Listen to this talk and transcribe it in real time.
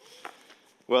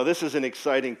Well, this is an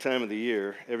exciting time of the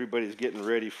year. Everybody's getting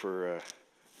ready for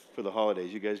the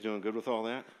holidays. You guys doing good with all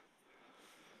that?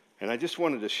 And I just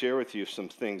wanted to share with you some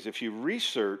things. If you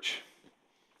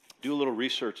do a little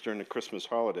research during the Christmas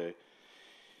holiday,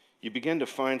 you begin to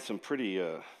find some pretty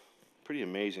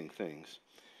amazing things.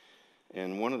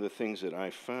 And one of the things that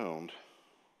I found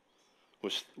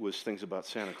was things about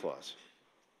Santa Claus.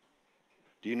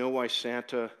 Do you know why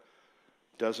Santa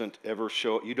doesn't ever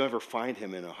show? You don't ever find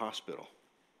him in a hospital.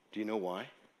 Do you know why?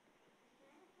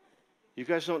 You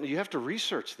guys don't. You have to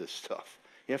research this stuff.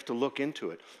 You have to look into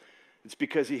it. It's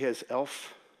because he has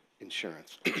elf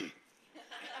insurance.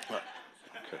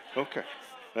 Okay.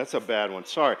 That's a bad one.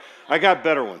 Sorry. I got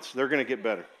better ones. They're going to get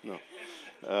better.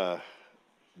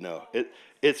 No.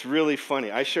 It's really funny.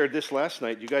 I shared this last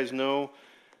night. You guys know,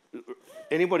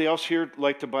 anybody else here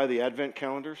like to buy the Advent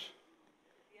calendars?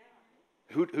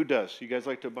 Yeah. Who does? You guys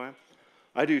like to buy them?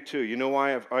 I do too. You know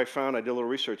why I did a little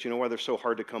research. You know why they're so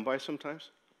hard to come by sometimes?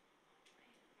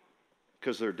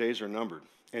 Because their days are numbered.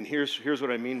 And here's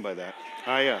what I mean by that.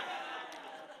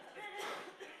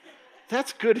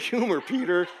 That's good humor,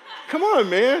 Peter. Come on,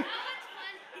 man.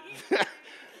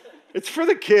 It's for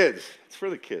the kids. It's for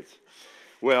the kids.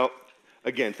 Well,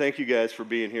 again, thank you guys for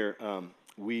being here.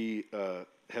 We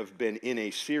have been in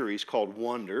a series called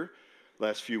Wonder.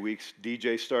 Last few weeks,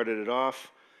 DJ started it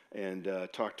off and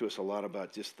talked to us a lot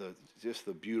about just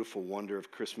the beautiful wonder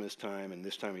of Christmas time and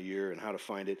this time of year and how to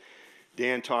find it.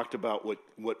 Dan talked about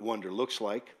what wonder looks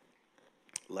like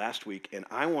last week, and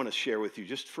I want to share with you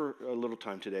just for a little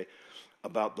time today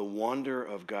about the wonder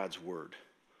of God's Word,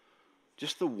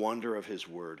 just the wonder of His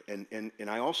Word. And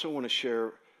I also want to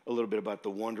share a little bit about the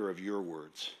wonder of your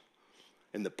words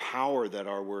and the power that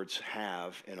our words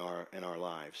have in our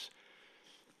lives.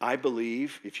 I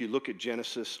believe, if you look at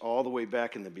Genesis all the way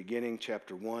back in the beginning,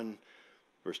 chapter 1,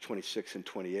 verse 26 and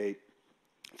 28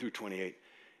 through 28,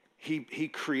 he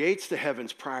creates the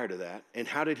heavens prior to that. And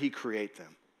how did he create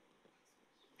them?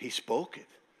 He spoke it.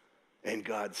 And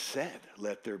God said,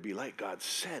 let there be light. God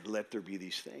said, let there be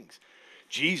these things.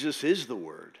 Jesus is the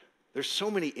Word. There's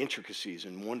so many intricacies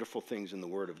and wonderful things in the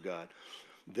Word of God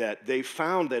that they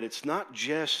found that it's not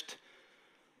just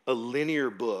a linear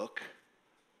book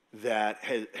that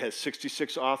has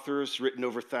 66 authors written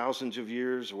over thousands of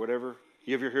years or whatever.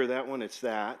 You ever hear that one? It's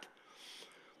that.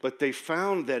 But they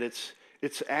found that it's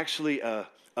actually a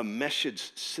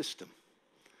message system.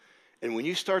 And when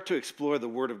you start to explore the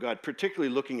Word of God,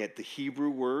 particularly looking at the Hebrew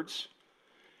words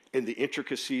and the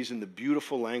intricacies and the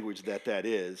beautiful language that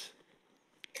is,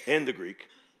 and the Greek,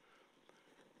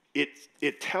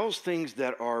 it tells things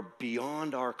that are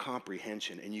beyond our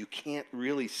comprehension, and you can't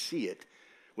really see it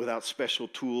without special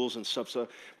tools and stuff.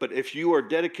 But if you are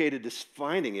dedicated to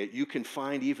finding it, you can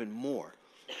find even more.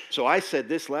 So I said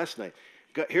this last night.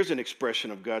 Here's an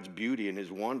expression of God's beauty and His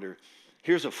wonder.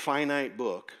 Here's a finite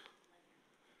book,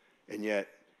 and yet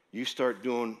you start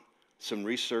doing some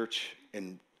research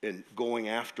and going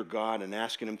after God and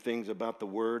asking Him things about the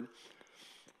Word,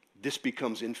 this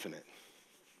becomes infinite.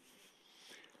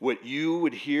 What you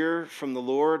would hear from the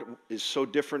Lord is so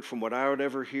different from what I would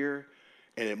ever hear.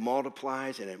 And it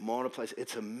multiplies and it multiplies.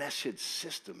 It's a message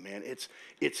system, man.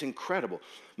 It's incredible.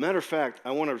 Matter of fact,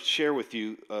 I want to share with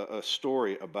you a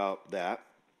story about that.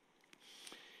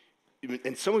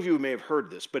 And some of you may have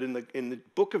heard this, but in the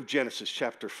book of Genesis,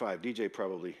 chapter 5, DJ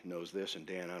probably knows this, and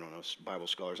Dan, I don't know, Bible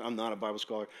scholars. I'm not a Bible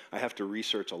scholar. I have to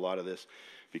research a lot of this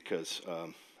because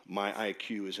my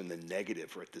IQ is in the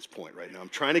negative at this point right now. I'm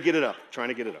trying to get it up.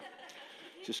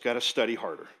 Just got to study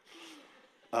harder.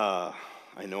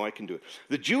 I know I can do it.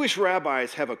 The Jewish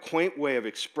rabbis have a quaint way of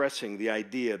expressing the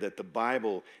idea that the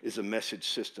Bible is a message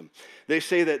system. They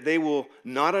say that they will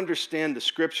not understand the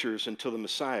Scriptures until the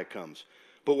Messiah comes.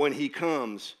 But when He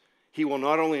comes, He will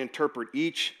not only interpret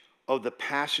each of the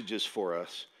passages for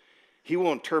us, He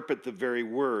will interpret the very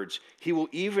words. He will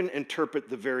even interpret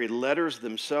the very letters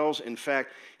themselves. In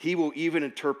fact, He will even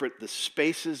interpret the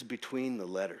spaces between the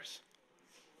letters.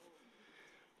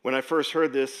 When I first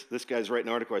heard this guy's writing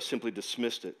an article, I simply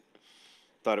dismissed it.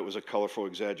 Thought it was a colorful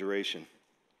exaggeration.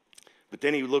 But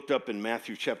then he looked up in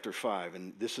Matthew chapter 5,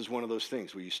 and this is one of those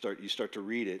things where you start to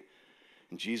read it,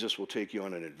 and Jesus will take you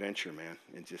on an adventure, man,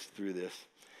 and just through this.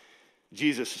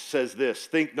 Jesus says this,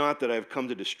 "Think not that I have come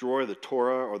to destroy the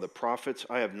Torah or the prophets.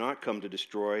 I have not come to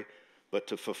destroy, but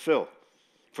to fulfill.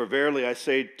 For verily I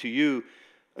say to you,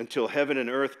 until heaven and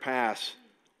earth pass,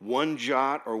 one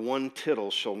jot or one tittle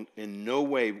shall in no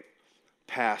way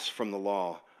pass from the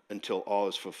law until all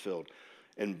is fulfilled."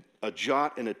 And a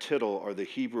jot and a tittle are the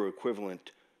Hebrew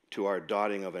equivalent to our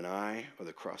dotting of an I or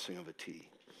the crossing of a T.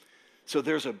 So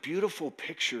there's a beautiful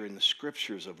picture in the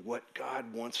scriptures of what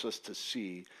God wants us to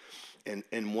see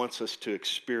and wants us to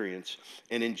experience.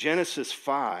 And in Genesis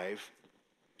 5,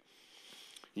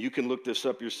 you can look this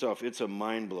up yourself. It's a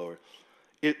mind blower.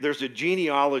 There's a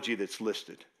genealogy that's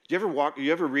listed. You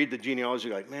ever read the genealogy,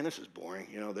 like, man, this is boring.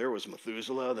 You know, there was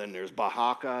Methuselah, then there's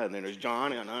Bahaka, and then there's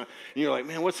John, and you're like,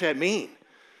 man, what's that mean?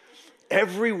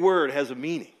 Every word has a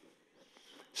meaning.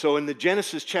 So in the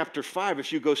Genesis chapter 5,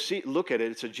 if you go look at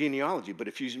it, it's a genealogy. But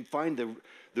if you find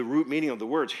the root meaning of the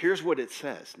words, here's what it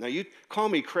says. Now, you call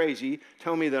me crazy,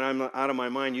 tell me that I'm out of my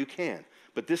mind, you can.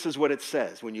 But this is what it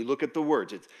says. When you look at the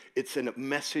words, it's a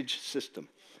message system.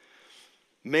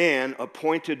 Man,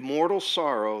 appointed mortal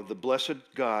sorrow, the blessed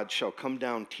God shall come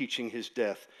down teaching his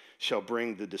death, shall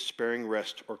bring the despairing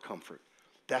rest or comfort.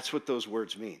 That's what those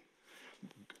words mean.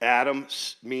 Adam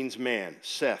means man,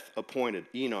 Seth, appointed,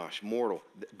 Enosh, mortal,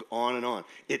 on and on.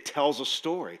 It tells a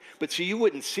story. But see, you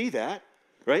wouldn't see that,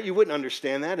 right? You wouldn't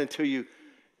understand that until you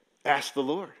ask the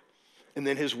Lord. And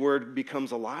then his word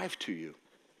becomes alive to you.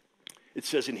 It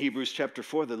says in Hebrews chapter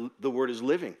 4, the word is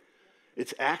living.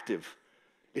 It's active.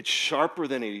 It's sharper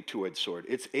than any two-edged sword.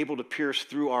 It's able to pierce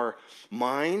through our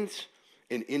minds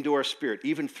and into our spirit,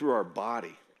 even through our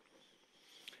body.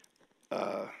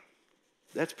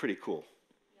 That's pretty cool.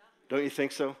 Don't you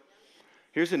think so?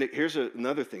 Here's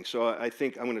another thing. So I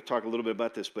think I'm going to talk a little bit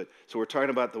about this. But so we're talking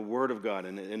about the Word of God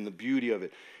and the beauty of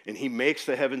it. And He makes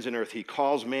the heavens and earth. He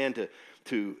calls man to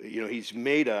He's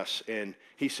made us, and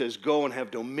He says, go and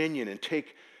have dominion and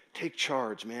take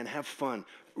charge, man. Have fun.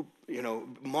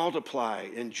 Multiply.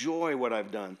 Enjoy what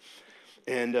I've done.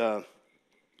 And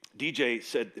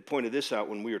DJ pointed this out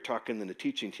when we were talking in the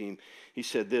teaching team. He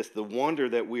said this: the wonder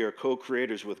that we are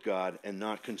co-creators with God and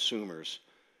not consumers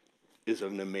is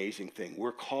an amazing thing.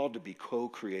 We're called to be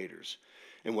co-creators.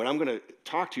 And what I'm going to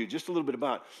talk to you just a little bit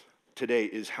about today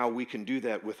is how we can do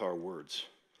that with our words.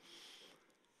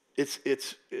 It's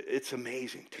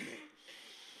amazing to me.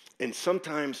 And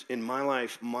sometimes in my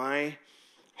life, my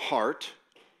heart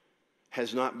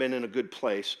has not been in a good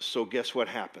place, so guess what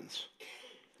happens?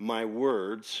 My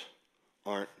words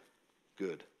aren't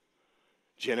good.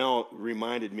 Janelle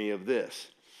reminded me of this.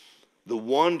 The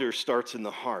wonder starts in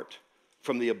the heart.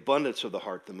 From the abundance of the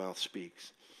heart, the mouth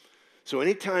speaks. So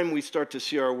anytime we start to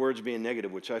see our words being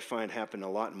negative, which I find happen a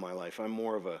lot in my life, I'm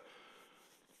more of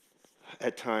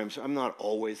at times, I'm not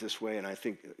always this way, and I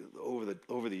think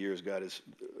over the years, God has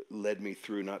led me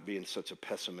through not being such a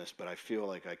pessimist, but I feel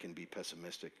like I can be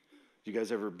pessimistic. You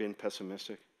guys ever been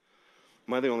pessimistic?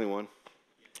 Am I the only one?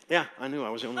 Yeah, I knew I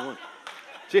was the only one.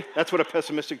 See, that's what a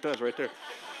pessimistic does right there.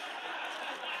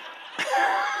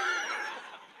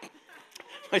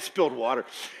 I spilled water.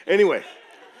 Anyway,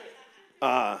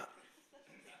 my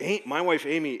wife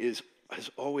Amy has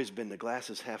always been the glass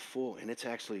is half full, and it's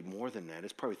actually more than that.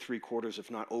 It's probably 3/4, if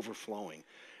not overflowing.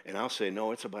 And I'll say,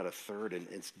 no, it's about 1/3, and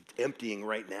it's emptying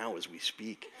right now as we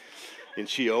speak. And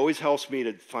she always helps me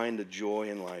to find the joy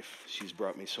in life. She's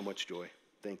brought me so much joy.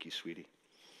 Thank you, sweetie.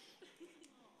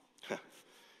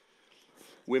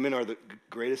 Women are the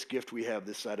greatest gift we have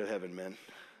this side of heaven, men.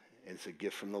 And it's a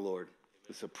gift from the Lord.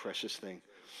 It's a precious thing.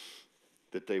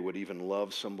 That they would even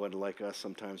love someone like us,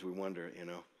 sometimes we wonder,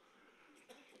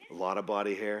 A lot of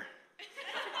body hair.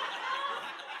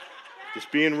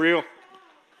 Just being real.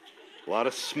 A lot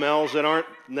of smells that aren't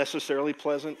necessarily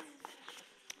pleasant.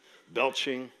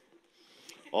 Belching.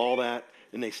 All that.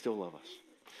 And they still love us.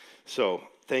 So,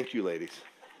 thank you, ladies.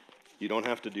 You don't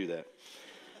have to do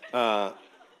that.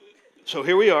 So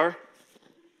here we are.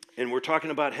 And we're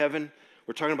talking about heaven.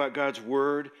 We're talking about God's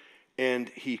Word. And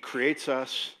He creates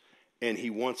us. And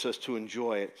He wants us to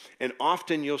enjoy it. And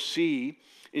often you'll see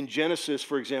in Genesis,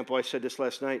 for example, I said this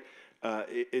last night,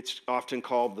 it's often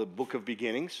called the book of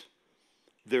beginnings.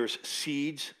 There's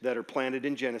seeds that are planted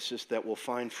in Genesis that will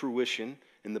find fruition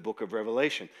in the book of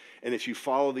Revelation. And if you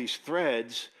follow these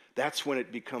threads, that's when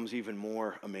it becomes even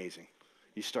more amazing.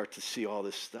 You start to see all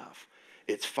this stuff.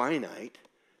 It's finite,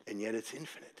 and yet it's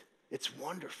infinite. It's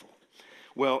wonderful.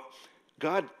 Well,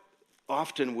 God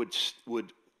often would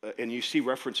and you see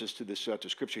references to this throughout the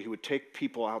scripture. He would take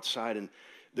people outside, and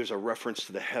there's a reference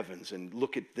to the heavens, and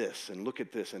look at this, and look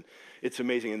at this, and it's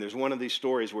amazing. And there's one of these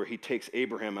stories where He takes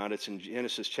Abraham out. It's in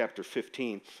Genesis chapter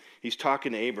 15. He's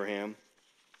talking to Abraham,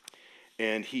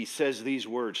 and He says these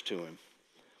words to him.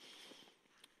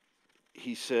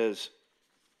 He says,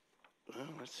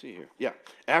 let's see here. Yeah.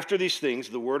 After these things,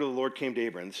 the word of the Lord came to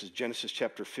Abraham. This is Genesis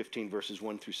chapter 15, verses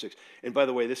 1 through 6. And by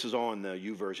the way, this is all in the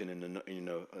YouVersion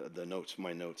in the notes,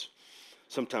 my notes.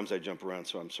 Sometimes I jump around,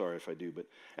 so I'm sorry if I do. But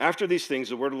after these things,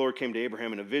 the word of the Lord came to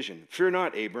Abraham in a vision. Fear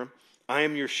not, Abram. I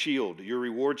am your shield. Your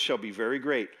reward shall be very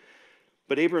great.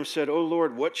 But Abram said, O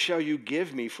Lord, what shall you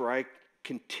give me, for I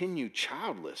continue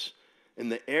childless, and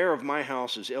the heir of my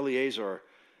house is Eliezer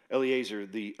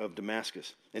of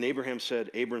Damascus. And Abram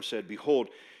said, Behold,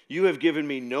 you have given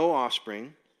me no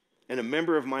offspring, and a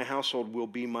member of my household will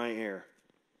be my heir.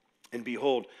 And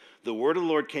behold, the word of the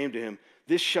Lord came to him,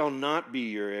 this shall not be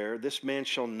your heir, this man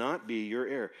shall not be your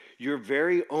heir. Your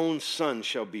very own son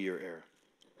shall be your heir.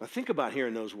 Now think about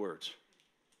hearing those words.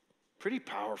 Pretty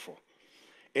powerful.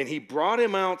 And he brought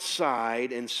him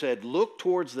outside and said, look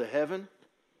towards the heaven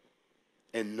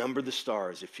and number the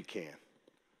stars if you can.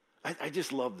 I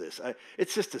just love this.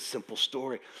 It's just a simple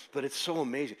story, but it's so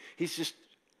amazing.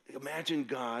 Imagine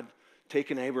God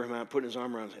taking Abraham out, putting his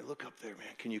arm around him and saying, look up there,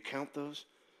 man. Can you count those?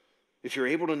 If you're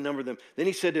able to number them. Then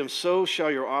he said to him, so shall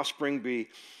your offspring be.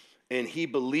 And he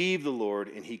believed the Lord,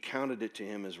 and he counted it to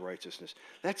him as righteousness.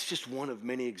 That's just one of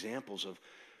many examples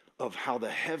of how the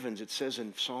heavens, it says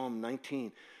in Psalm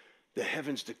 19, the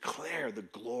heavens declare the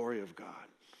glory of God.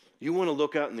 You want to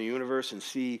look out in the universe and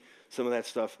see some of that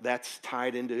stuff, that's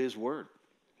tied into his word.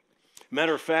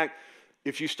 Matter of fact,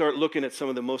 if you start looking at some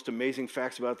of the most amazing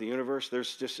facts about the universe,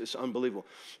 it's unbelievable.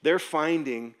 They're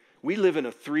finding, we live in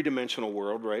a three-dimensional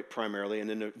world, right, primarily, and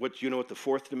then you know what the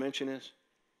fourth dimension is?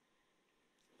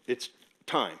 It's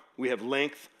time. We have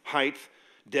length, height,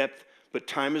 depth, but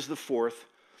time is the fourth.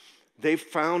 They've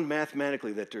found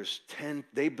mathematically that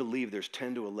they believe there's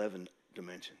 10 to 11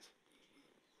 dimensions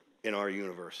in our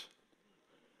universe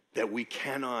that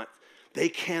they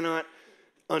cannot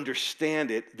understand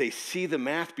it. They see the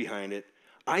math behind it.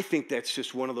 I think that's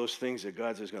just one of those things that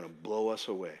God's just going to blow us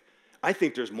away. I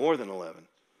think there's more than 11.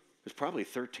 There's probably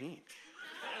 13.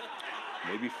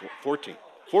 Maybe 14.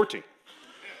 14.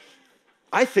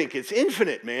 I think it's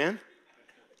infinite, man.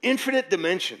 Infinite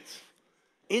dimensions.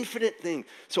 Infinite things.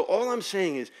 So all I'm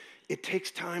saying is it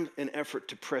takes time and effort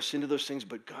to press into those things,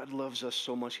 but God loves us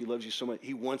so much. He loves you so much.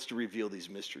 He wants to reveal these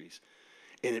mysteries.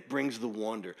 And it brings the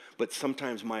wonder. But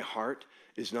sometimes my heart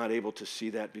is not able to see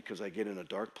that because I get in a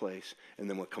dark place, and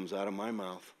then what comes out of my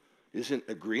mouth isn't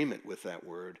agreement with that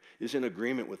word, isn't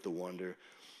agreement with the wonder.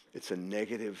 It's a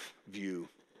negative view.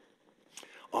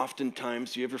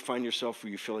 Oftentimes, do you ever find yourself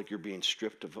where you feel like you're being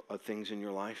stripped of things in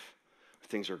your life?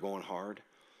 Things are going hard?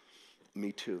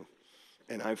 Me too.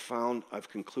 And I've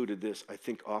concluded this. I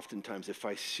think oftentimes if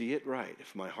I see it right,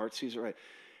 if my heart sees it right,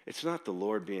 it's not the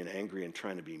Lord being angry and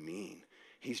trying to be mean.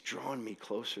 He's drawing me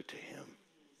closer to him.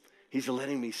 He's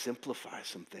letting me simplify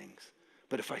some things.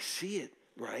 But if I see it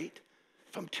right,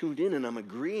 if I'm tuned in and I'm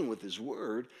agreeing with his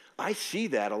word, I see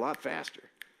that a lot faster.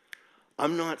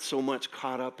 I'm not so much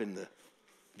caught up in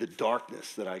the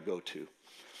darkness that I go to.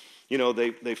 You know,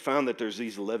 they found that there's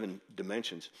these 11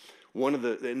 dimensions. And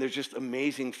there's just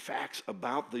amazing facts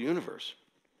about the universe.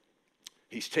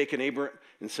 He's taken Abraham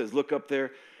and says, look up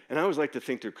there. And I always like to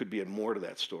think there could be more to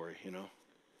that story, you know.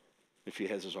 If he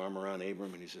has his arm around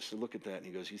Abram and he says, look at that. And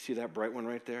he goes, you see that bright one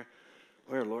right there?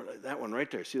 Where, Lord? That one right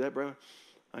there. See that bright one?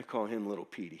 I call him Little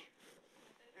Petey.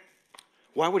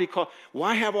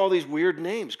 Why have all these weird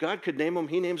names? God could name them.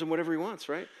 He names them whatever he wants,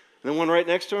 right? And then one right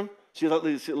next to him, see that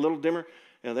a little dimmer?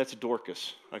 Yeah, that's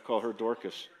Dorcas. I call her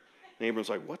Dorcas. And Abram's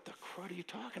like, what the crud are you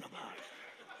talking about?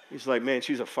 He's like, man,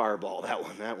 she's a fireball.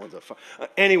 That one's a fire.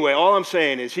 Anyway, all I'm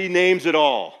saying is he names it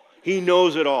all. He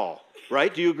knows it all,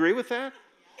 right? Do you agree with that?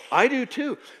 I do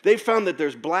too. They found that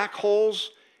there's black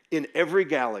holes in every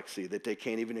galaxy that they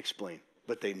can't even explain,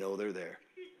 but they know they're there.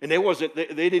 And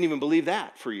they didn't even believe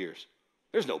that for years.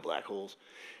 There's no black holes.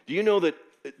 Do you know that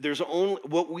there's only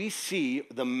what we see,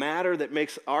 the matter that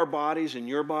makes our bodies and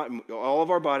your body, all of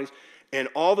our bodies, and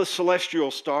all the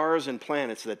celestial stars and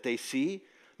planets that they see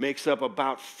makes up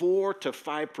about 4 to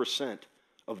 5%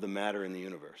 of the matter in the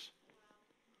universe.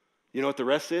 You know what the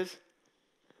rest is?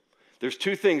 There's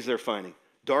two things they're finding.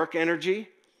 Dark energy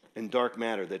and dark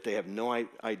matter that they have no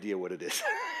idea what it is.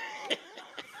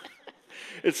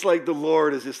 It's like the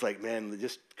Lord is just like, man,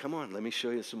 just come on, let me show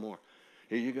you some more.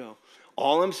 Here you go.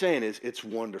 All I'm saying is it's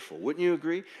wonderful. Wouldn't you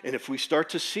agree? And if we start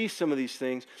to see some of these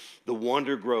things, the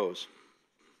wonder grows.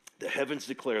 The heavens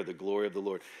declare the glory of the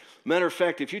Lord. Matter of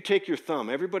fact, if you take your thumb,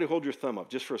 everybody hold your thumb up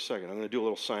just for a second. I'm going to do a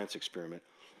little science experiment.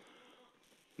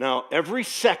 Now, every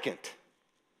second,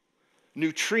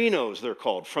 neutrinos, they're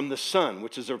called, from the sun,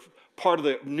 which is a part of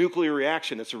the nuclear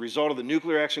reaction. It's a result of the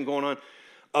nuclear reaction going on.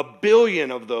 1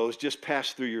 billion of those just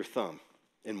pass through your thumb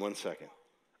in 1 second.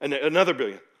 And another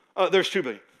billion. There's 2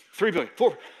 billion, 3 billion,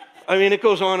 4. I mean, it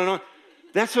goes on and on.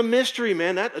 That's a mystery,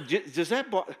 man. Doesn't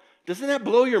that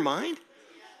blow your mind?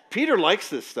 Peter likes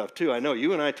this stuff too. I know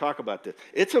you and I talk about this.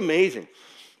 It's amazing.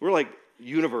 We're like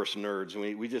universe nerds.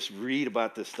 We just read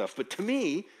about this stuff. But to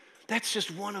me, That's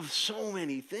just one of so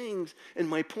many things. And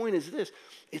my point is this.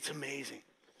 It's amazing.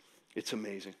 It's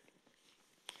amazing.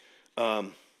 I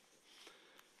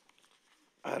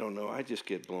don't know. I just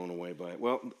get blown away by it.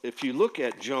 Well, if you look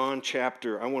at John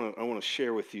chapter, I want to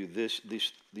share with you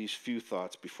these few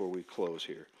thoughts before we close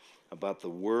here about the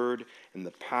word and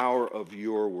the power of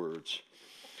your words.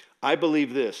 I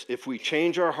believe this. If we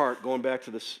change our heart, going back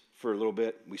to this for a little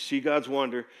bit, we see God's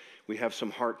wonder, we have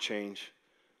some heart change,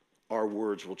 our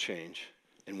words will change,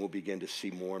 and we'll begin to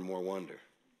see more and more wonder,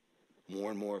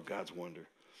 more and more of God's wonder.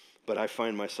 But I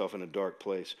find myself in a dark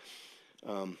place.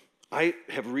 I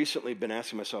have recently been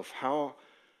asking myself, how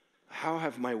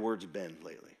have my words been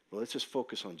lately? Well, let's just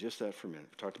focus on just that for a minute.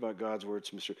 We talked about God's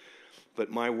words, but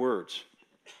my words.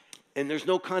 And there's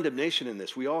no condemnation in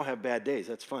this. We all have bad days.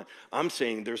 That's fine. I'm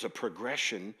saying there's a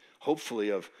progression, hopefully,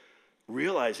 of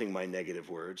realizing my negative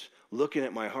words, looking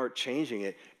at my heart, changing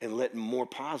it, and letting more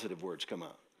positive words come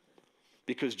out.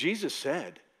 Because Jesus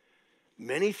said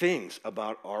many things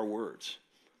about our words.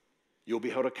 You'll be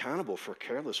held accountable for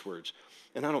careless words.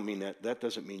 And I don't mean that. That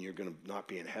doesn't mean you're going to not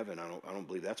be in heaven. I don't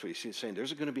believe that's what he's saying.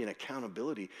 There's going to be an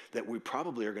accountability that we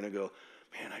probably are going to go,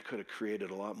 man, I could have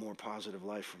created a lot more positive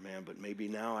life for man, but maybe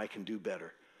now I can do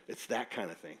better. It's that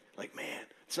kind of thing. Like, man,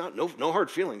 it's not no hard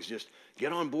feelings. Just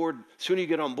get on board. The sooner you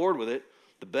get on board with it,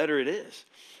 the better it is.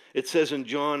 It says in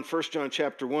 1 John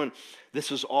chapter 1,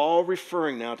 this is all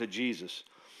referring now to Jesus.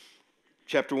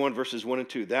 Chapter 1, verses 1 and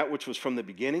 2. That which was from the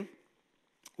beginning,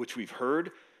 which we've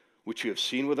heard, which you have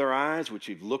seen with our eyes, which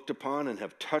you've looked upon and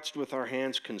have touched with our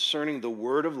hands concerning the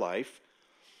word of life.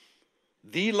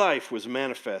 The life was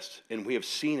manifest, and we have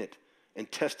seen it and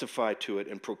testified to it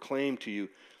and proclaimed to you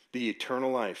the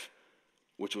eternal life,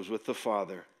 which was with the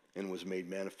Father and was made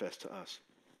manifest to us.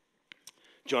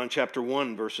 John chapter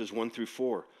 1, verses 1 through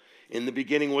 4. In the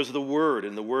beginning was the Word,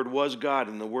 and the Word was God,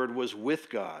 and the Word was with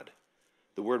God.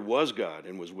 The Word was God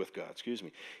and was with God,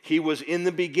 He was in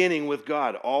the beginning with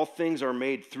God. All things are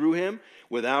made through him.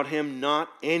 Without him, not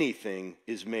anything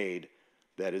is made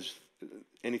that is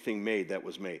anything made that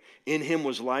was made. In him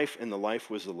was life, and the life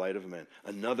was the light of men.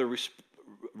 Another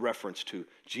reference to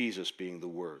Jesus being the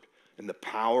Word and the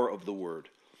power of the Word.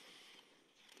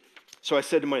 So I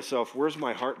said to myself, where's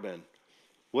my heart been?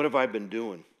 What have I been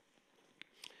doing?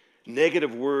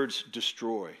 Negative words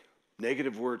destroy.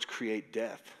 Negative words create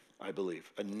death. I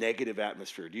believe, a negative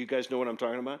atmosphere. Do you guys know what I'm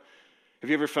talking about?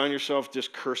 Have you ever found yourself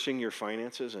just cursing your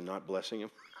finances and not blessing them?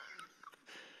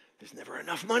 There's never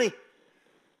enough money.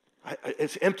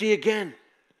 It's empty again.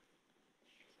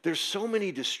 There's so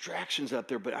many distractions out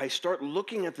there, but I start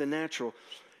looking at the natural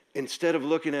instead of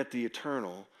looking at the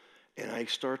eternal, and I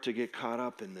start to get caught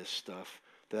up in this stuff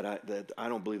that I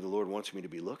don't believe the Lord wants me to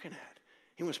be looking at.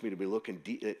 He wants me to be looking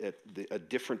at a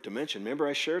different dimension. Remember,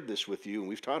 I shared this with you, and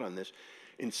we've taught on this.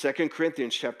 In 2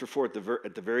 Corinthians chapter 4,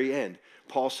 at the very end,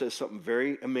 Paul says something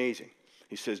very amazing.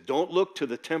 He says, don't look to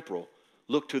the temporal,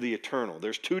 look to the eternal.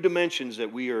 There's two dimensions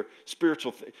that we are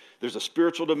spiritual. There's a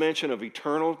spiritual dimension of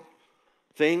eternal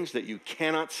things that you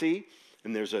cannot see,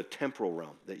 and there's a temporal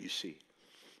realm that you see.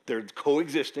 They're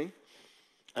coexisting.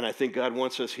 And I think God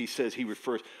wants us, he says, he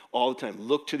refers all the time,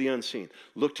 look to the unseen.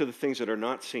 Look to the things that are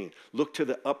not seen. Look to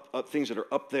the up things that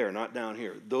are up there, not down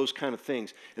here. Those kind of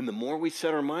things. And the more we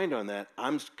set our mind on that,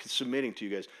 I'm submitting to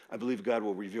you guys, I believe God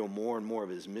will reveal more and more of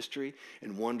his mystery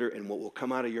and wonder, and what will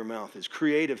come out of your mouth is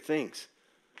creative things,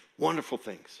 wonderful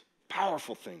things,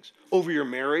 powerful things, over your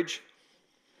marriage,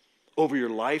 over your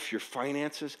life, your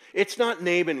finances. It's not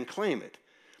name it and claim it.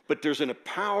 But there's a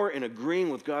power in agreeing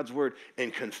with God's word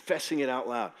and confessing it out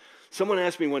loud. Someone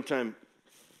asked me one time,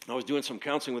 I was doing some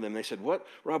counseling with them, and they said,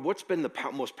 Rob, what's been the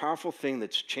most powerful thing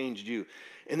that's changed you?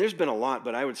 And there's been a lot,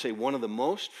 but I would say one of the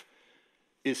most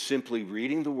is simply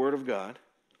reading the word of God,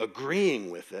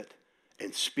 agreeing with it,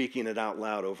 and speaking it out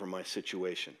loud over my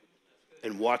situation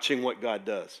and watching what God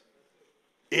does.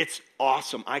 It's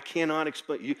awesome. I cannot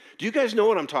explain. Do you guys know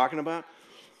what I'm talking about?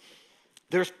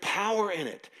 There's power in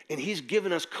it, and he's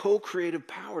given us co-creative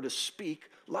power to speak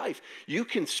life. You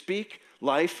can speak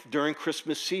life during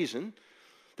Christmas season,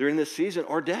 during this season,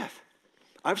 or death.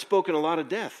 I've spoken a lot of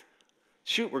death.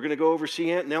 Shoot, we're going to go over see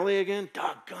Aunt Nellie again?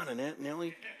 Doggone it, Aunt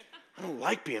Nellie. I don't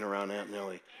like being around Aunt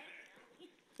Nellie.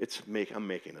 I'm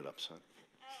making it up, son.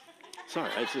 Sorry,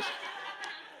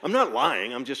 I'm not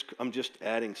lying. I'm just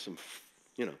adding some,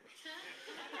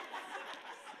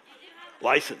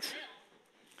 license.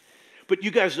 But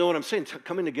you guys know what I'm saying.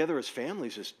 Coming together as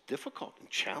families is difficult and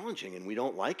challenging, and we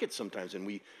don't like it sometimes. And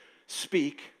we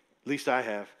speak, at least I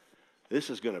have, this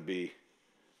is going to be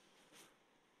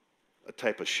a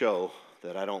type of show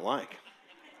that I don't like.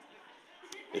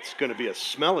 It's going to be a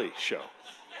smelly show.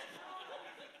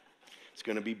 It's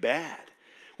going to be bad.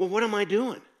 Well, what am I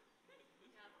doing?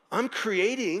 I'm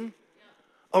creating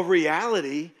a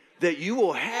reality that you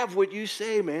will have what you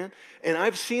say, man. And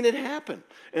I've seen it happen.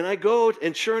 And I go,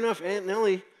 and sure enough, Aunt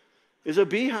Nellie is a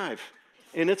beehive.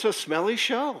 And it's a smelly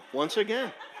show, once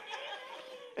again.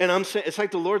 And I'm saying, it's like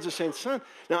the Lord's just saying, son.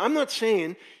 Now, I'm not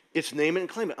saying it's name it and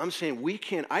claim it. I'm saying we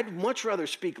can't. I'd much rather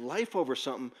speak life over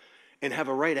something and have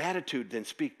a right attitude than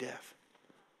speak death.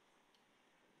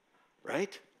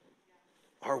 Right?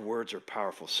 Our words are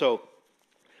powerful. So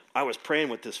I was praying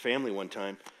with this family one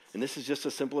time, and this is just a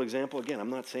simple example. Again,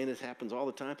 I'm not saying this happens all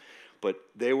the time, but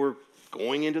they were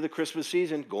going into the Christmas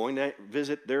season, going to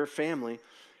visit their family,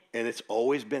 and it's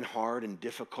always been hard and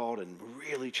difficult and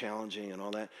really challenging and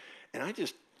all that. And I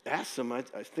just asked them, I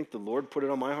think the Lord put it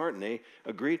on my heart, and they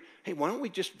agreed, hey, why don't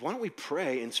we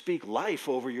pray and speak life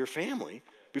over your family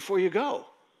before you go?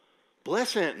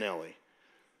 Bless Aunt Nellie.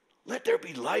 Let there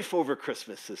be life over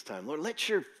Christmas this time. Lord, let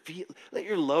your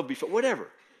love be, whatever.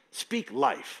 Speak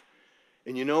life.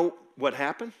 And you know what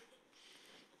happened?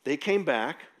 They came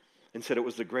back and said it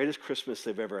was the greatest Christmas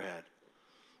they've ever had.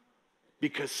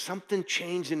 Because something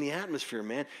changed in the atmosphere,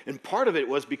 man. And part of it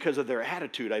was because of their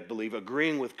attitude, I believe,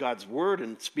 agreeing with God's word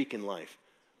and speaking life,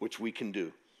 which we can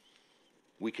do.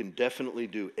 We can definitely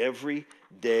do every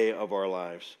day of our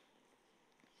lives.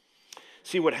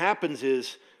 See, what happens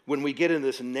is when we get in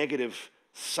this negative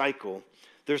cycle,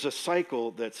 there's a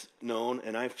cycle that's known,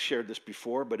 and I've shared this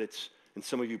before, but and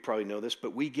some of you probably know this,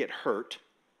 but we get hurt,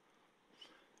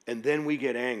 and then we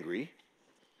get angry,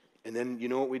 and then you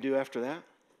know what we do after that?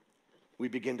 We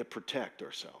begin to protect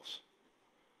ourselves.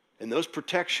 And those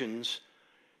protections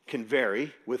can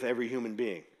vary with every human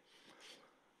being.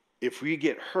 If we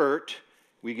get hurt,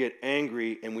 we get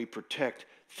angry, and we protect,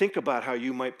 think about how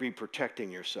you might be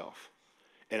protecting yourself.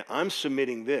 And I'm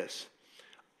submitting this.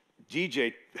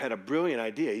 DJ had a brilliant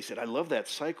idea. He said, I love that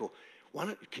cycle.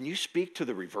 Can you speak to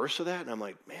the reverse of that? And I'm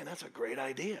like, man, that's a great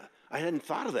idea. I hadn't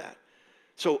thought of that.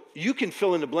 So you can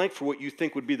fill in the blank for what you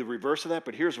think would be the reverse of that,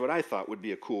 but here's what I thought would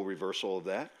be a cool reversal of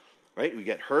that, right? We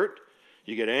get hurt,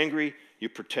 you get angry, you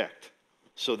protect.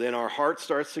 So then our heart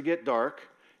starts to get dark,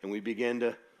 and we begin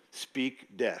to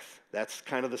speak death. That's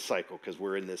kind of the cycle because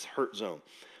we're in this hurt zone.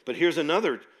 But here's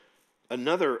another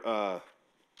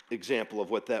example of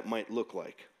what that might look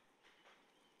like.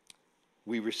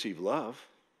 We receive love.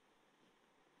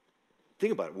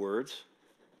 Think about it, words,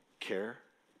 care.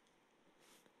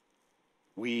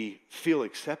 We feel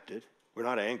accepted. We're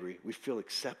not angry. We feel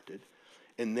accepted.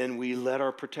 And then we let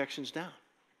our protections down.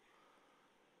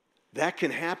 That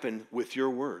can happen with your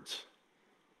words.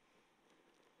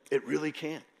 It really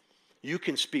can. You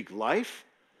can speak life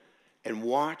and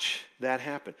watch that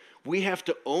happen. We have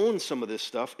to own some of this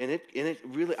stuff, and it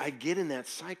really, I get in that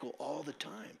cycle all the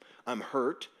time. I'm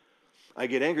hurt. I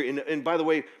get angry. And by the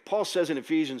way, Paul says in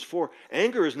Ephesians 4,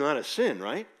 anger is not a sin,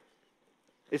 right?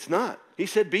 It's not. He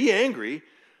said, be angry,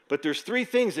 but there's 3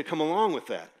 things that come along with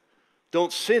that.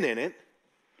 Don't sin in it,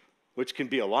 which can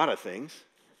be a lot of things.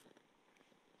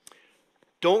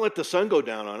 Don't let the sun go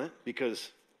down on it,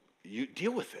 because you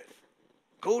deal with it.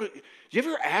 Do you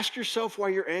ever ask yourself why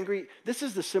you're angry? This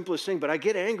is the simplest thing, but I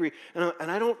get angry, and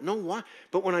I don't know why.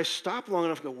 But when I stop long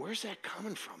enough, I go, where's that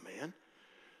coming from, man?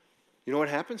 You know what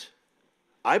happens?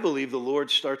 I believe the Lord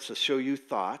starts to show you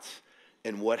thoughts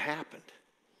and what happened.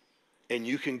 And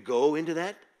you can go into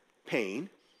that pain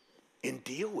and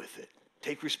deal with it.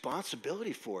 Take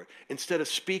responsibility for it instead of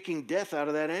speaking death out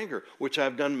of that anger, which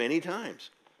I've done many times.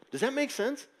 Does that make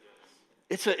sense?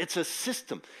 It's a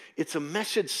system. It's a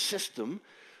message system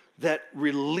that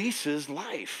releases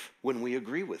life when we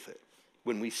agree with it,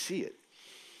 when we see it.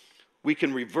 We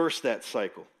can reverse that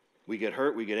cycle. We get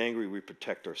hurt, we get angry, we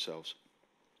protect ourselves.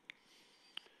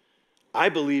 I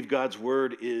believe God's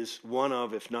word is one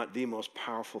of, if not the most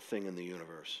powerful thing in the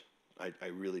universe. I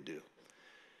really do.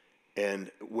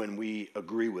 And when we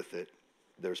agree with it,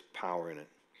 there's power in it.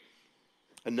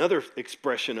 Another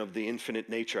expression of the infinite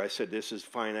nature, I said this is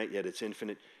finite, yet it's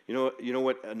infinite. You know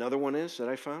what another one is that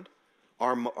I found?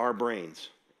 Our brains.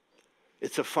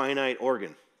 It's a finite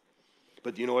organ.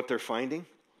 But you know what they're finding?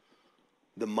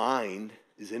 The mind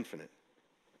is infinite.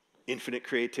 Infinite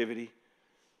creativity,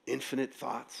 infinite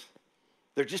thoughts.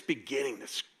 They're just beginning to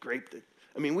scrape it.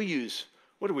 I mean,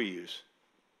 what do we use?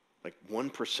 Like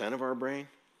 1% of our brain?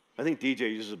 I think DJ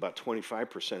uses about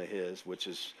 25% of his, which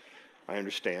is, I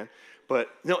understand. But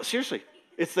no, seriously,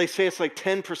 they say it's like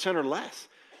 10% or less.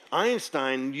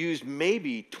 Einstein used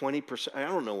maybe 20%. I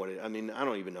don't know I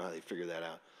don't even know how they figure that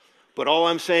out. But all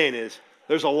I'm saying is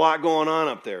there's a lot going on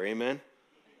up there, amen?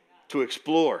 To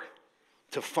explore,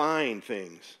 to find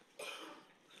things.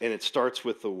 And it starts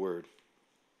with the word.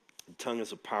 The tongue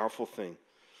is a powerful thing.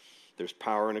 There's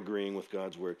power in agreeing with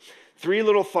God's word. 3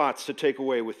 little thoughts to take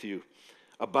away with you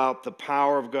about the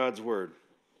power of God's word.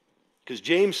 Because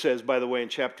James says, by the way, in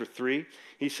chapter 3,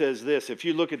 he says this. If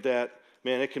you look at that,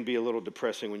 man, it can be a little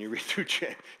depressing when you read through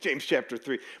James chapter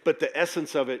 3. But the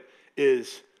essence of it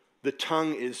is the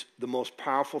tongue is the most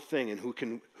powerful thing, and who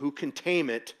can tame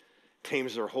it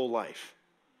tames their whole life.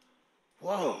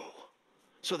 Whoa.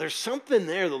 So there's something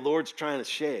there the Lord's trying to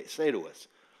say to us.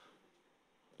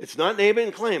 It's not name it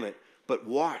and claim it, but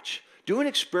watch. Do an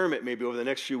experiment maybe over the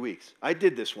next few weeks. I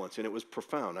did this once, and it was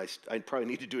profound. I probably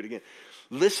need to do it again.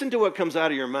 Listen to what comes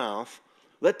out of your mouth.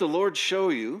 Let the Lord show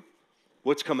you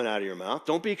what's coming out of your mouth.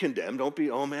 Don't be condemned. Don't be,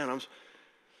 oh man,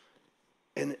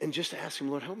 and just ask him,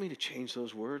 Lord, help me to change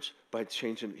those words by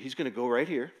changing. He's going to go right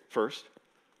here first.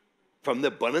 From the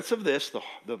abundance of this,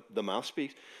 the mouth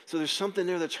speaks. So there's something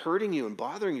there that's hurting you and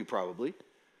bothering you probably,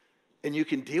 and you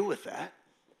can deal with that,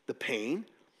 the pain,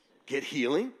 get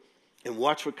healing, and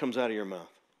watch what comes out of your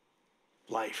mouth.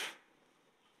 Life.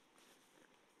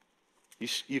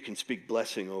 You can speak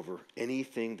blessing over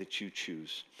anything that you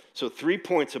choose. So 3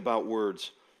 points about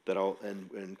words that I'll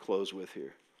and close with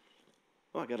here.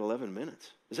 Oh, I got 11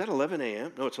 minutes. Is that 11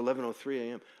 a.m.? No, it's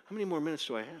 11:03 a.m. How many more minutes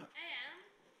do I have?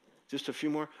 Just a few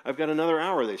more? I've got another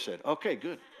hour, they said. Okay,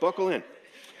 good. Buckle in.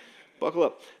 Buckle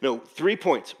up. No, 3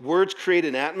 points. Words create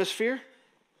an atmosphere.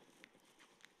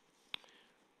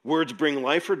 Words bring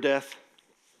life or death.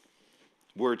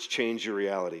 Words change your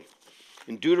reality.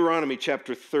 In Deuteronomy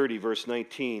chapter 30, verse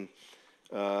 19,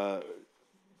 God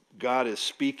is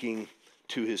speaking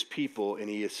to his people, and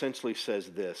he essentially says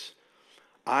this: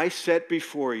 I set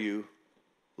before you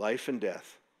life and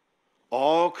death.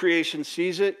 All creation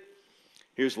sees it.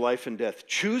 Here's life and death.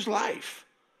 Choose life.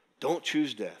 Don't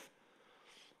choose death.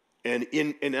 And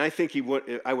I think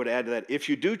I would add to that, if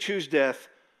you do choose death,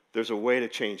 there's a way to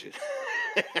change it.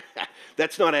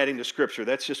 That's not adding to Scripture.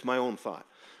 That's just my own thought.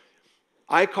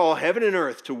 I call heaven and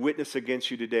earth to witness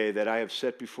against you today that I have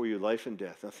set before you life and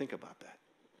death. Now think about that.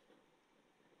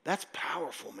 That's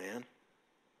powerful, man.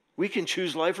 We can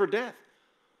choose life or death.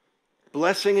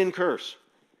 Blessing and curse.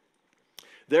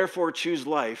 Therefore, choose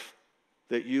life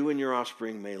that you and your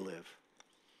offspring may live.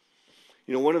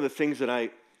 You know, one of the things that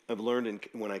I have learned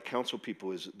when I counsel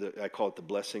people is that I call it the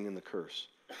blessing and the curse.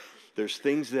 There's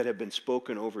things that have been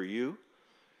spoken over you.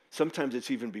 Sometimes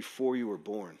it's even before you were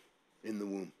born in the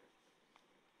womb,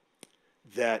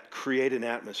 that create an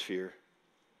atmosphere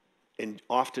and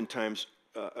oftentimes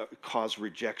cause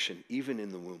rejection, even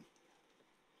in the womb.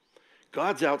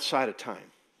 God's outside of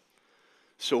time.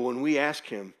 So when we ask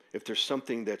him if there's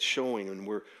something that's showing and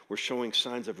we're showing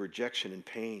signs of rejection and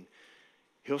pain,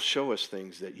 he'll show us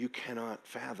things that you cannot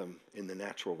fathom in the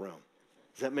natural realm.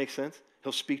 Does that make sense?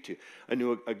 He'll speak to you. I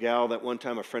knew a gal that one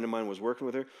time, a friend of mine was working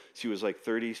with her. She was like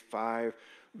 35,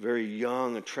 very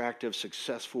young, attractive,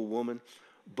 successful woman,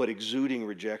 but exuding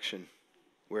rejection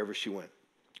wherever she went.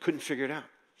 Couldn't figure it out.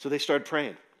 So they started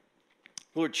praying.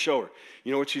 Lord, show her.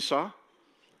 You know what she saw?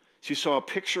 She saw a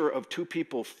picture of 2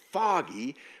 people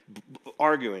foggy,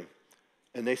 arguing.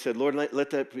 And they said, Lord, let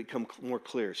that become more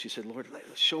clear. She said, Lord,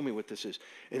 show me what this is.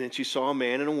 And then she saw a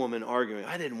man and a woman arguing.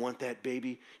 I didn't want that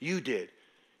baby. You did.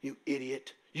 You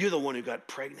idiot. You're the one who got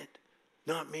pregnant.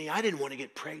 Not me. I didn't want to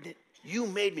get pregnant. You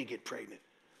made me get pregnant.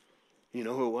 You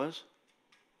know who it was?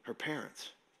 Her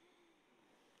parents.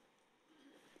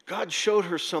 God showed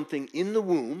her something in the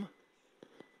womb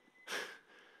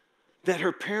that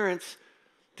her parents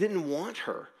didn't want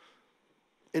her.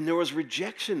 And there was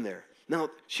rejection there. Now,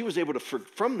 she was able to,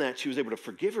 from that, she was able to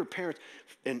forgive her parents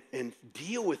and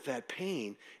deal with that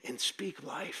pain and speak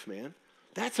life, man.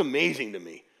 That's amazing to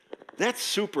me. That's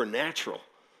supernatural.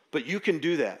 But you can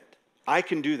do that. I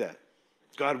can do that.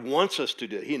 God wants us to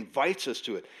do it. He invites us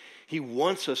to it. He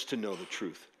wants us to know the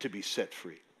truth, to be set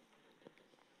free.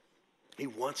 He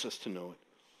wants us to know it.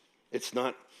 It's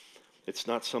not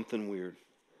something weird.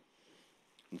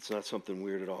 It's not something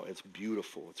weird at all. It's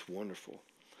beautiful. It's wonderful.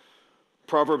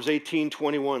 Proverbs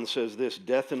 18:21 says this: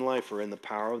 death and life are in the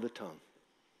power of the tongue,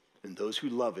 and those who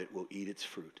love it will eat its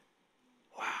fruit.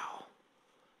 Wow.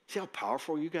 See how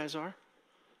powerful you guys are?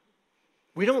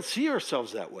 We don't see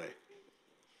ourselves that way.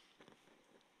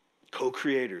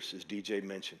 Co-creators, as DJ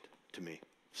mentioned to me.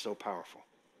 So powerful.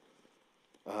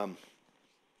 A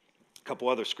couple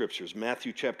other scriptures.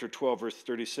 Matthew chapter 12, verse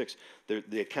 36.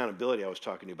 The accountability I was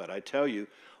talking to you about. I tell you,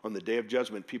 on the day of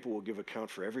judgment, people will give account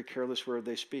for every careless word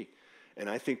they speak. And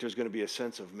I think there's going to be a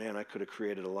sense of, man, I could have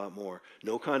created a lot more.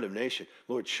 No condemnation.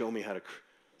 Lord, show me how to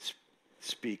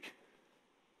speak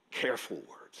careful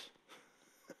words.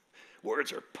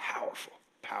 Words are powerful,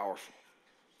 powerful.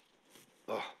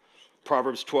 Oh,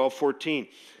 Proverbs 12:14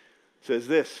 says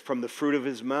this, from the fruit of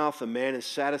his mouth a man is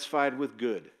satisfied with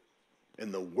good,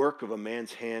 and the work of a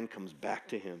man's hand comes back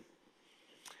to him.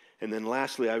 And then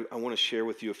lastly, I want to share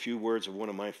with you a few words of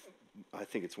I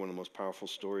think it's one of the most powerful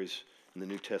stories in the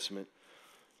New Testament,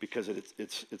 because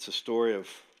it's a story of,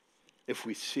 if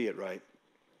we see it right,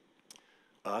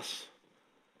 us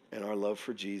and our love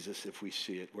for Jesus, if we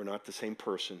see it. We're not the same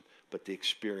person, but the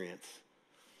experience.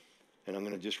 And I'm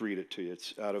going to just read it to you.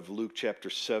 It's out of Luke chapter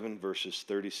 7, verses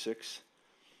 36.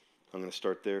 I'm going to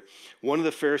start there. One of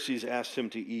the Pharisees asked him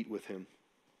to eat with him.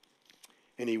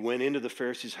 And he went into the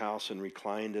Pharisee's house and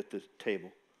reclined at the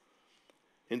table.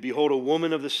 And behold, a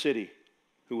woman of the city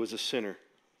who was a sinner,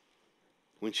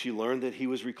 when she learned that he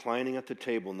was reclining at the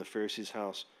table in the Pharisee's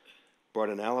house, brought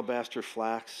an alabaster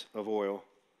flask of oil,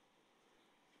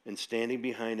 and standing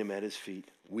behind him at his feet,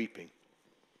 weeping,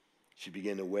 she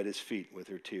began to wet his feet with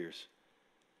her tears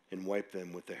and wiped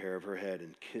them with the hair of her head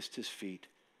and kissed his feet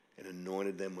and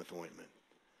anointed them with ointment.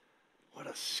 What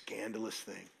a scandalous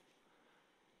thing.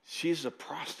 She's a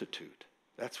prostitute.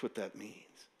 That's what that means.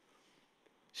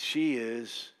 She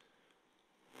is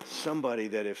somebody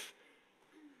that if,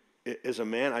 as a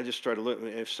man, I just try to look,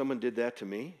 if someone did that to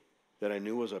me that I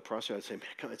knew was a prostitute, I'd say,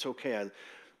 man, it's okay, I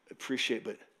appreciate,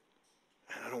 but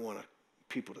I don't want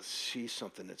people to see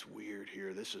something that's weird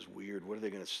here. This is weird. What are they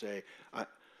going to say?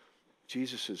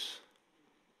 Jesus is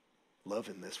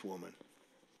loving this woman,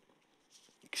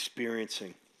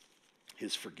 experiencing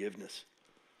his forgiveness.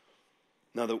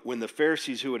 Now, when the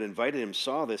Pharisees who had invited him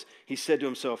saw this, he said to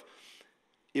himself,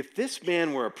 if this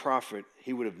man were a prophet,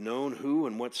 he would have known who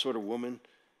and what sort of woman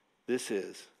this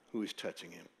is who is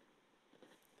touching him,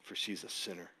 for she's a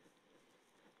sinner.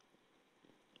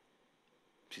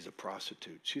 She's a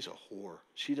prostitute. She's a whore.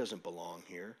 She doesn't belong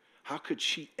here. How could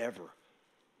she ever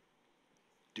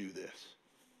do this?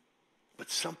 But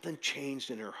something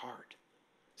changed in her heart.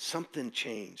 Something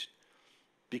changed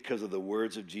because of the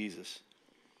words of Jesus.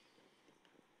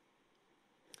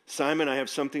 Simon, I have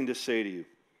something to say to you,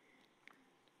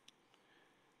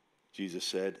 Jesus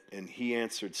said, and he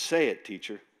answered, say it,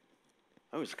 teacher.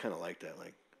 I was kind of like that,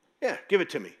 yeah, give it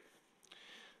to me.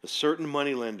 A certain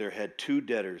moneylender had two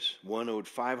debtors. One owed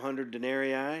 500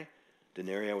 denarii.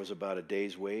 Denarii was about a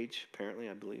day's wage, apparently,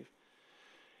 I believe.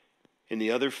 And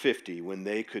the other 50. When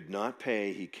they could not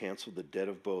pay, he canceled the debt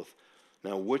of both.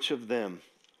 Now, which of them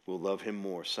will love him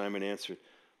more? Simon answered,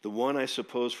 the one, I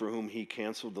suppose, for whom he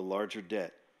canceled the larger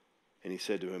debt. And he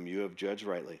said to him, you have judged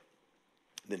rightly.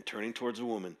 Then turning towards the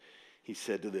woman, he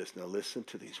said to this. Now listen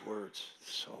to these words.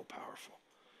 So powerful.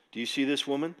 Do you see this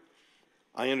woman?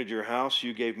 I entered your house.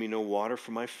 You gave me no water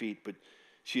for my feet, but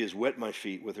she has wet my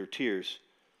feet with her tears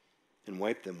and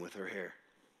wiped them with her hair.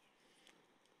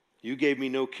 You gave me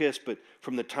no kiss, but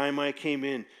from the time I came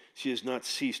in, she has not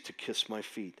ceased to kiss my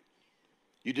feet.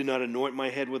 You did not anoint my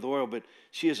head with oil, but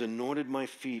she has anointed my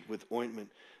feet with ointment.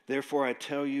 Therefore I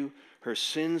tell you, her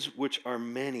sins, which are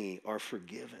many, are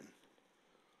forgiven.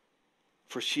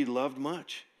 For she loved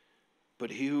much,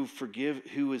 but he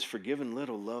who is forgiven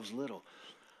little loves little.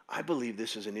 I believe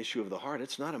this is an issue of the heart.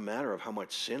 It's not a matter of how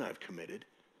much sin I've committed.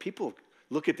 People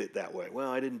look at it that way.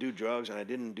 Well, I didn't do drugs and I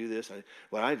didn't do this.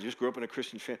 I just grew up in a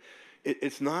Christian family.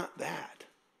 It's not that.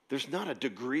 There's not a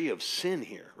degree of sin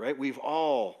here, right? We've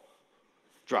all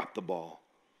dropped the ball.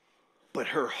 But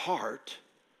her heart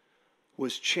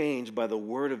was changed by the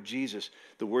word of Jesus,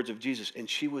 the words of Jesus, and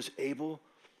she was able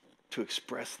to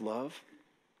express love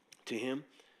to him.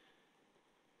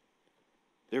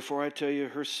 Therefore I tell you,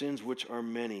 her sins, which are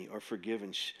many, are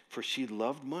forgiven, for she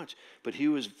loved much. But he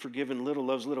who is forgiven little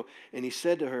loves little. And he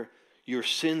said to her, your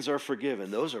sins are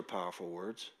forgiven. Those are powerful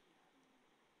words.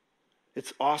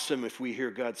 It's awesome if we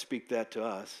hear God speak that to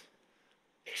us.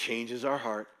 It changes our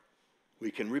heart.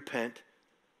 We can repent.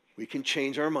 We can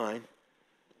change our mind.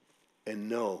 And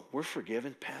know we're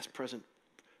forgiven, past, present,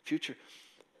 future.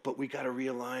 But we got to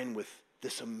realign with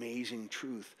this amazing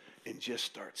truth and just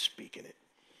start speaking it.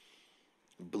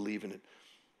 Believe in it.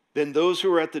 Then those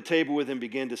who were at the table with him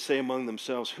began to say among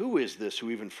themselves, who is this who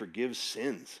even forgives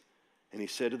sins? And he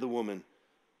said to the woman,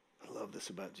 I love this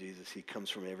about Jesus. He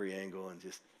comes from every angle and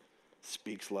just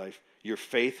speaks life. Your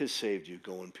faith has saved you.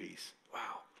 Go in peace.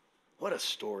 Wow. What a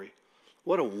story.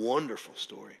 What a wonderful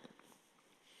story.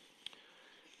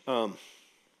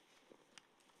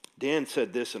 Dan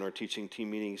said this in our teaching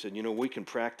team meeting. He said, we can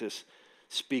practice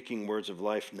speaking words of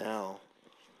life now.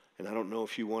 And I don't know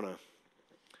if you want to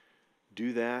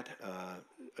do that.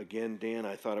 Again, Dan,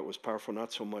 I thought it was powerful.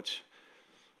 Not so much.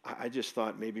 I just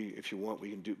thought maybe if you want,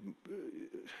 we can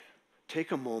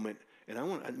take a moment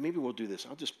And maybe we'll do this.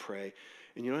 I'll just pray,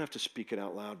 and you don't have to speak it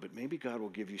out loud, but maybe God will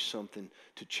give you something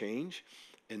to change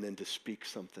and then to speak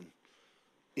something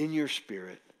in your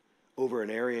spirit over an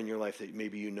area in your life that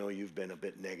maybe you know you've been a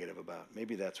bit negative about.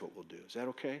 Maybe that's what we'll do. Is that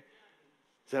okay?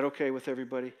 Is that okay with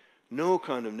everybody? No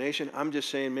condemnation. I'm just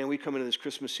saying, man, we come into this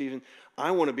Christmas season.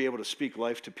 I want to be able to speak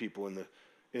life to people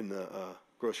in the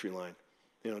grocery line.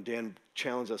 You know, Dan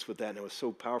challenged us with that, and it was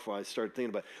so powerful. I started thinking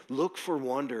about look for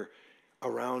wonder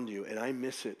around you, and I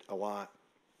miss it a lot.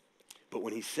 But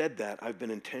when he said that, I've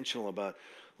been intentional about,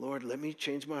 Lord, let me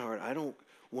change my heart. I don't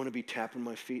want to be tapping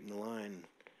my feet in the line.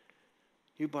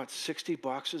 You bought 60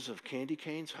 boxes of candy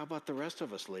canes? How about the rest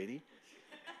of us, lady?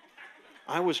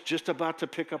 I was just about to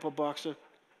pick up a box of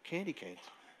candy canes,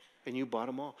 and you bought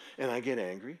them all. And I get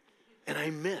angry, and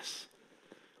I miss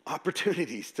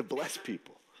opportunities to bless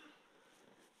people.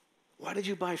 Why did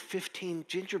you buy 15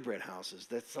 gingerbread houses?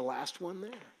 That's the last one there.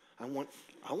 I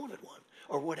wanted one,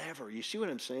 or whatever. You see what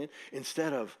I'm saying?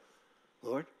 Instead of,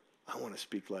 Lord, I want to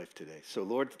speak life today. So,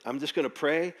 Lord, I'm just going to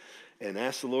pray and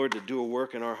ask the Lord to do a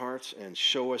work in our hearts and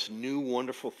show us new,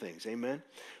 wonderful things. Amen.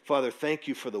 Father, thank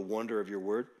you for the wonder of your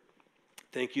word.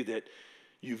 Thank you that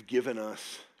you've given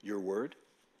us your word.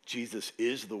 Jesus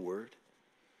is the word.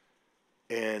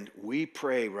 And we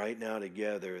pray right now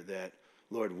together that,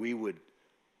 Lord, we would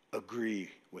agree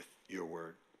with your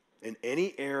word. In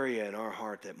any area in our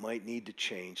heart that might need to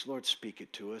change, Lord, speak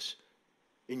it to us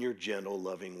in your gentle,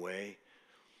 loving way.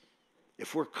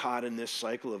 If we're caught in this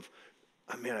cycle of,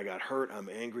 oh, man, I got hurt, I'm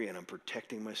angry, and I'm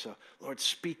protecting myself, Lord,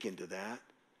 speak into that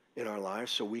in our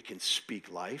lives so we can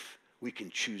speak life. We can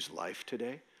choose life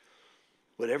today.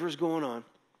 Whatever's going on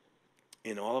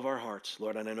in all of our hearts,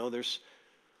 Lord, and I know there's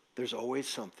always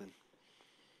something.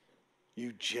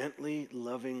 You gently,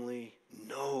 lovingly,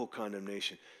 no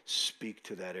condemnation, speak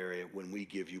to that area when we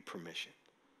give you permission.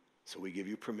 So we give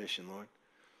you permission, Lord.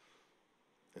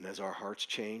 And as our hearts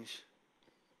change,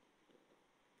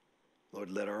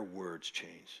 Lord, let our words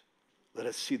change. Let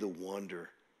us see the wonder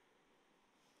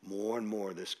more and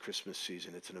more this Christmas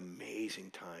season. It's an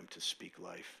amazing time to speak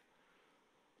life,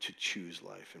 to choose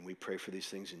life. And we pray for these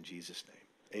things in Jesus'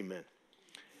 name. Amen.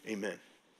 Amen.